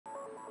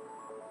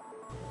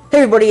Hey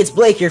everybody, it's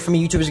Blake here from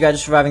YouTuber's Guide to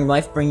Surviving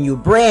Life, bringing you a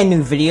brand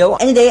new video.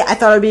 And today, I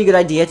thought it would be a good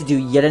idea to do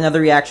yet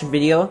another reaction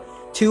video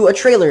to a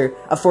trailer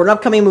for an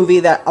upcoming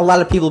movie that a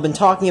lot of people have been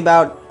talking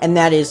about, and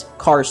that is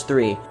Cars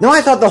 3. Now, I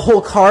thought the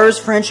whole Cars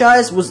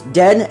franchise was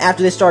dead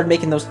after they started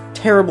making those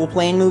terrible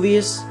plane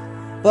movies,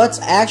 but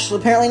actually,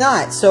 apparently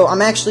not. So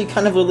I'm actually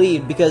kind of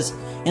relieved because,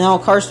 you know,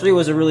 Cars 3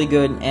 was a really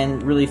good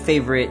and really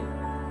favorite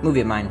movie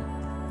of mine.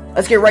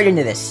 Let's get right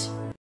into this.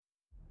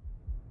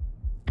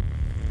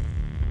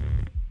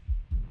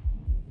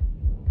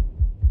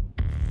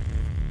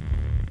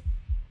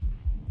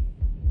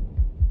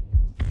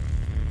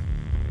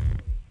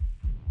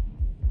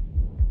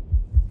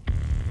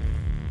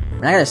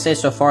 And I gotta say,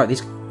 so far,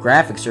 these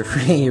graphics are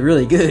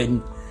really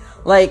good.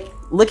 Like,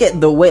 look at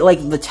the way,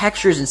 like, the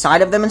textures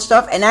inside of them and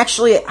stuff, and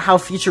actually how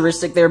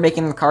futuristic they're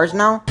making the cars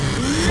now.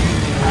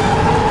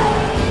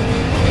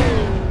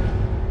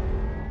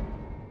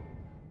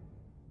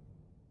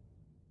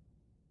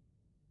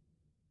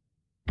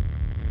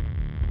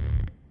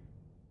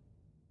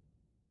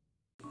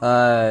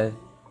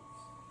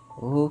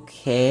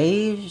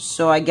 Okay,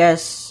 so I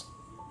guess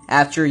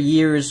after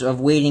years of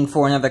waiting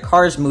for another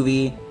Cars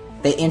movie,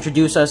 they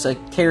introduce us a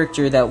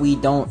character that we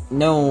don't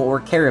know or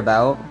care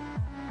about.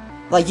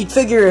 Like, you'd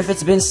figure if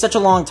it's been such a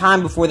long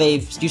time before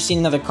you've seen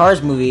another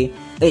Cars movie,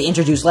 they'd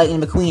introduce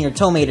Lightning McQueen or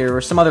Tow Mater or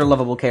some other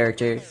lovable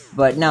character.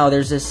 But no,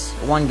 there's this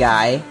one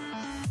guy.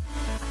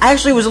 I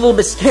actually was a little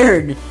bit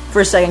scared for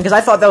a second, because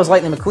I thought that was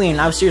Lightning McQueen.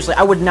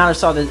 I would not have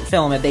saw the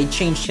film if they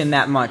changed him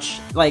that much.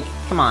 Like,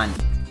 come on.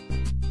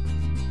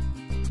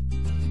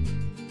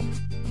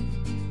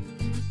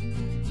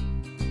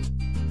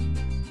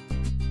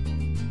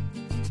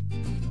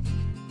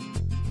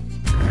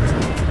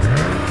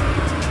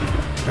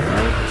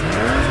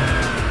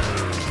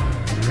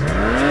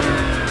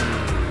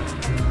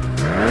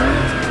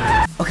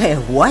 Okay,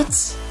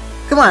 what?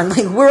 Come on,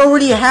 like, we're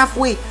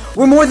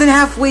more than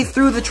halfway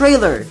through the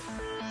trailer.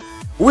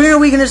 Where are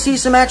we gonna see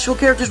some actual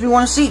characters we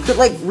want to see?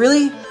 Like,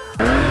 really?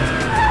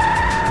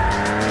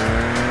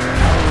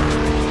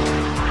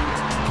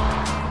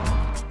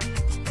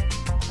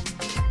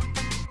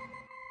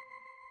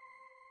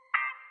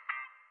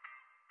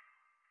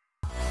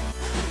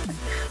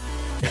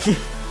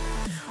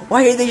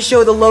 Why did they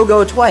show the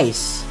logo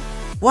twice?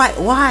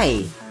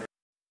 Why?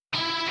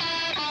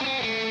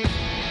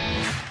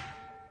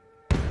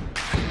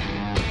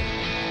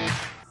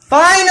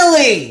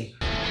 Finally!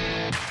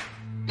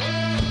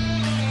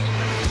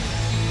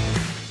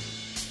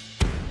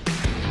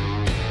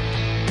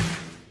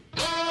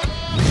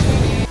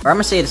 I'm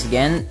gonna say this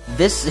again,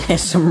 this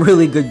is some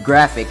really good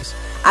graphics.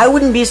 I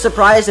wouldn't be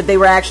surprised if they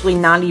were actually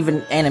not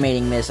even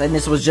animating this, and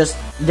this was just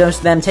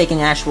them taking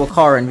an actual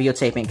car and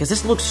videotaping, because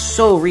this looks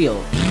so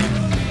real.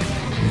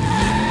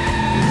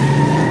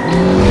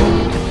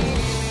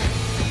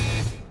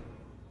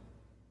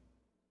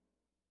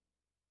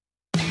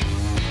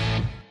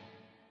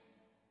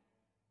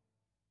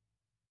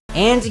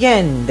 And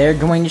again, they're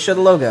going to show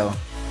the logo.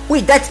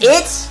 Wait, that's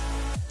it?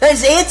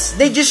 That's it?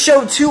 They just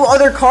showed two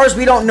other cars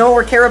we don't know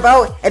or care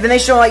about, and then they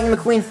show Lightning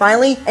McQueen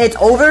finally, and it's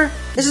over?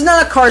 This is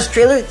not a Cars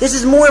trailer, this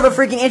is more of a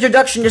freaking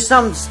introduction to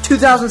some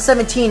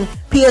 2017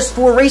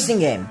 PS4 racing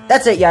game.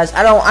 That's it, guys.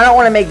 I don't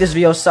want to make this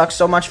video suck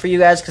so much for you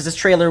guys, because this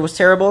trailer was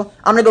terrible.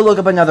 I'm gonna go look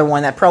up another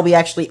one that probably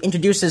actually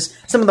introduces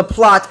some of the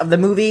plot of the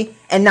movie,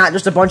 and not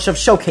just a bunch of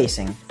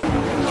showcasing.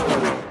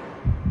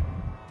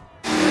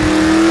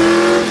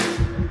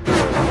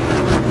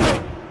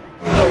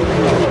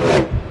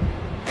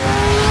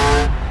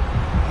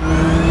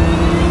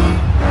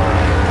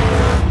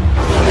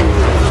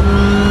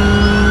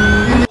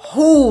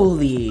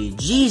 Holy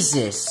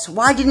Jesus,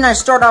 why didn't I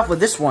start off with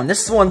this one?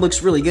 This one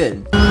looks really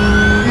good.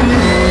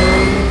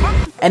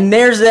 And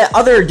there's that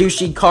other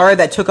douchey car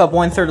that took up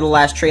 1/3 of the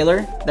last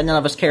trailer that none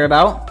of us care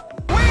about.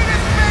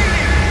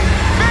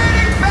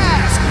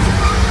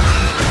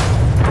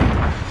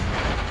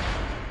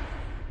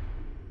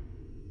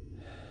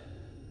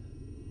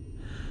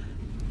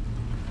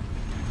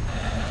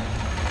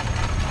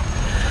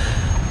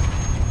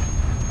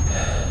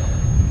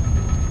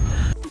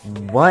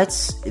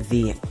 What's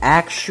the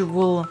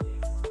actual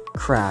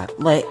crap?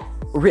 Like,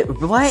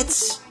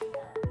 what?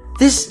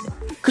 This,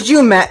 could you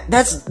imagine,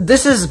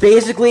 this is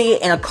basically,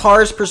 in a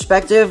Cars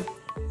perspective,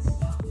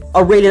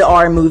 a rated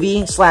R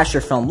movie, slasher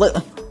film. Look,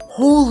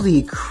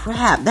 holy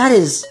crap,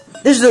 this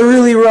is a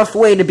really rough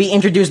way to be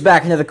introduced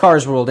back into the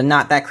Cars world and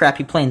not that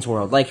crappy Planes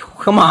world. Like,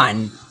 come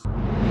on.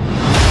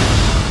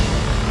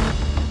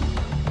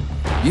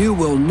 You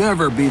will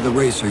never be the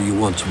racer you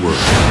once were.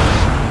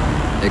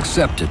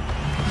 Accept it.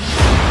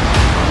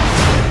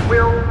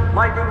 Will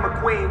Lightning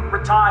McQueen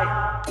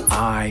retire?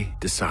 I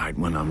decide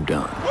when I'm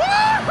done.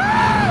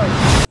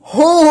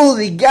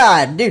 Holy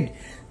God, dude.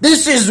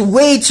 This is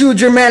way too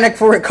dramatic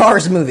for a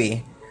Cars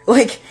movie.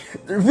 Like,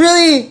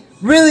 really,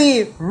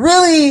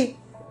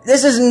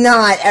 this is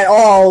not at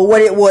all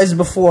what it was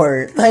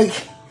before. Like,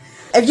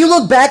 if you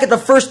look back at the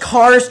first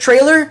Cars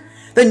trailer,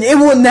 then it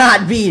will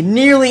not be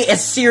nearly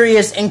as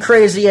serious and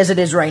crazy as it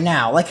is right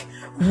now. Like,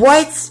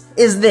 what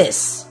is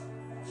this?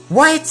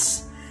 What?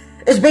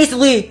 It's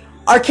basically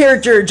our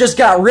character just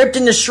got ripped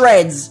into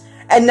shreds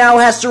and now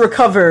has to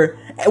recover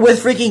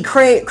with freaking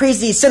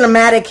crazy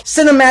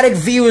cinematic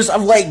views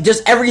of like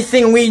just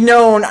everything we've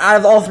known out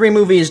of all 3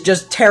 movies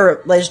just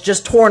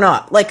torn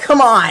up. Like, come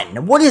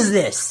on, what is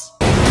this?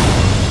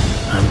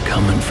 I'm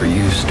coming for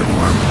you, Storm.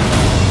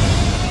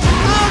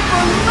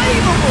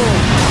 Unbelievable!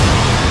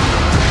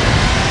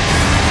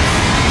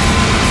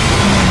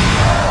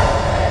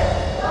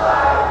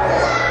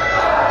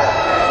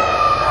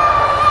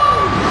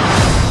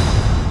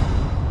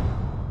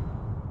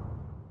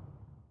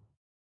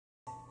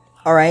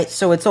 Alright,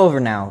 so it's over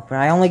now, but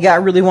I only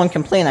got really one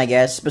complaint, I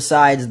guess,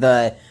 besides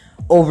the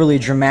overly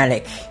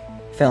dramatic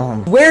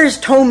film. Where's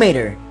Tow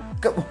Mater?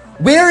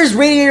 Where is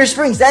Radiator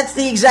Springs?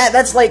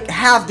 That's like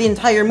half the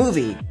entire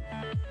movie.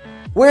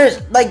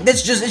 Where's, like,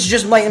 it's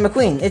just Lightning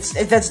McQueen.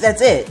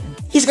 That's it.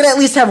 He's gonna at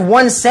least have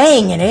one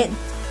saying in it.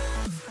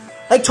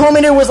 Like, Tow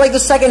Mater was like the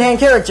second-hand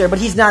character, but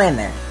he's not in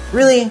there.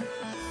 Really?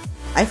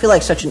 I feel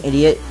like such an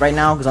idiot right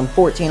now, because I'm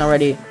 14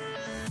 already.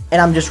 And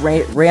I'm just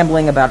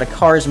rambling about a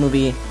Cars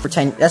movie for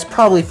that's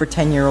probably for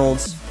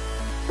 10-year-olds.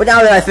 But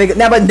now that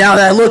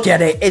I look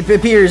at it, it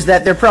appears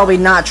that they're probably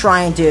not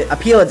trying to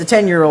appeal it to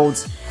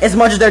 10-year-olds as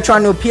much as they're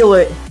trying to appeal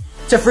it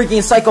to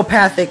freaking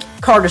psychopathic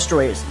car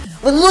destroyers.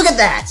 Look at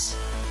that!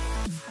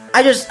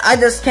 I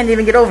just can't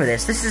even get over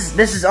this. This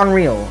is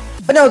unreal.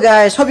 But no,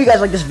 guys, hope you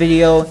guys like this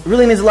video. It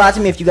really means a lot to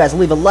me if you guys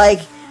leave a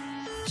like,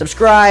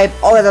 subscribe,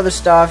 all that other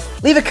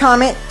stuff. Leave a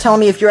comment telling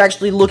me if you're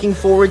actually looking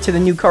forward to the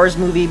new Cars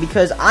movie,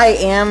 because I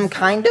am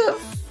kind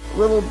of,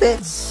 little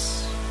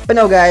bits. But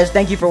no, guys,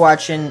 thank you for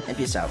watching, and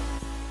peace out.